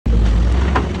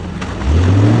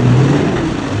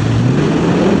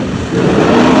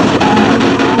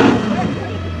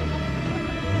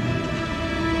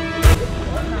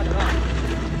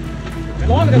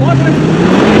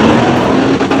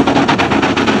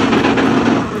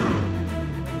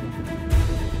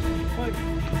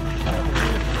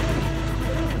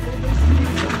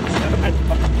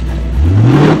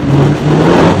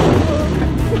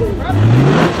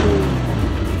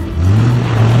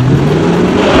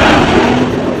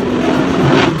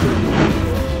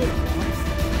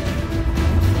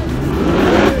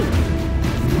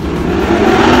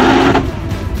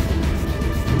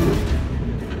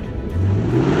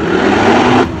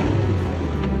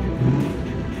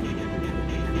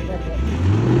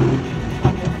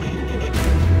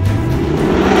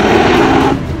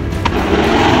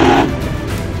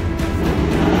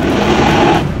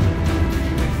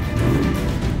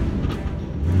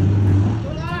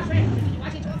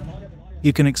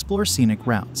You can explore scenic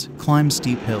routes, climb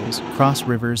steep hills, cross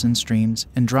rivers and streams,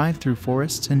 and drive through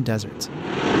forests and deserts.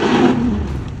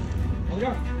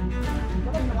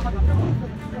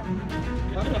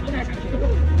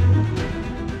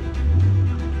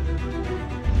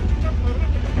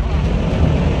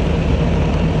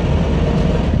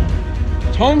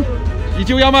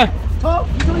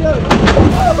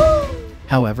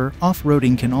 However,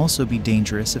 off-roading can also be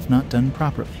dangerous if not done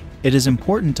properly. It is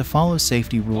important to follow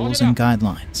safety rules and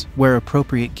guidelines, wear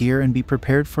appropriate gear, and be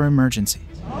prepared for emergencies.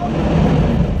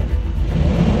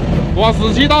 哇，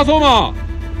司机打手嘛！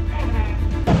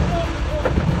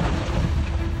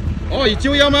哦，一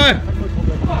九幺麦。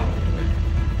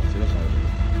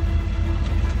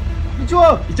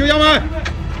19麦，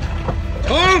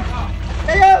冲！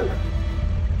加油！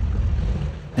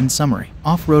 In summary,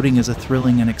 off-roading is a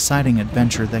thrilling and exciting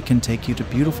adventure that can take you to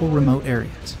beautiful remote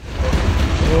areas.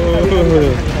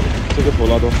 这个头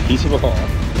拉动脾气不好啊。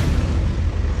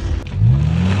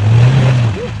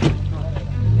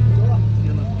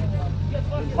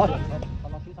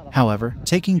 However,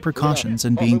 taking precautions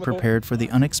and being prepared for the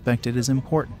unexpected is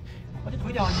important.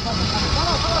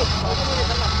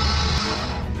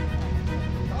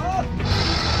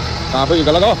 打回一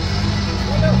个那个。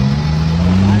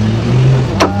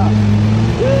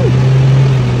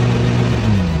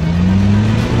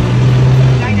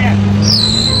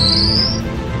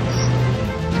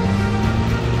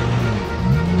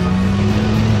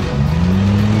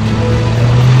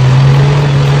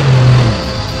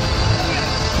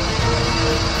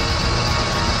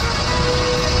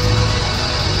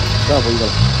 再回一个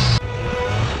了。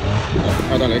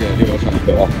二段来给6秒上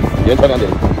啊，连传2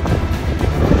点。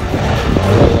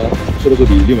是不是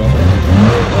比6秒好？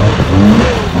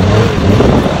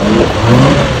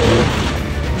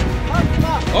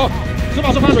好，这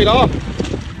把是翻水的啊。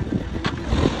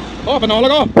好，本到那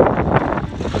个。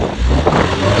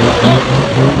看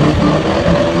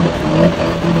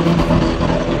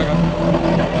看，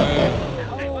哎，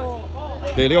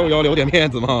给616点面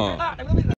子嘛。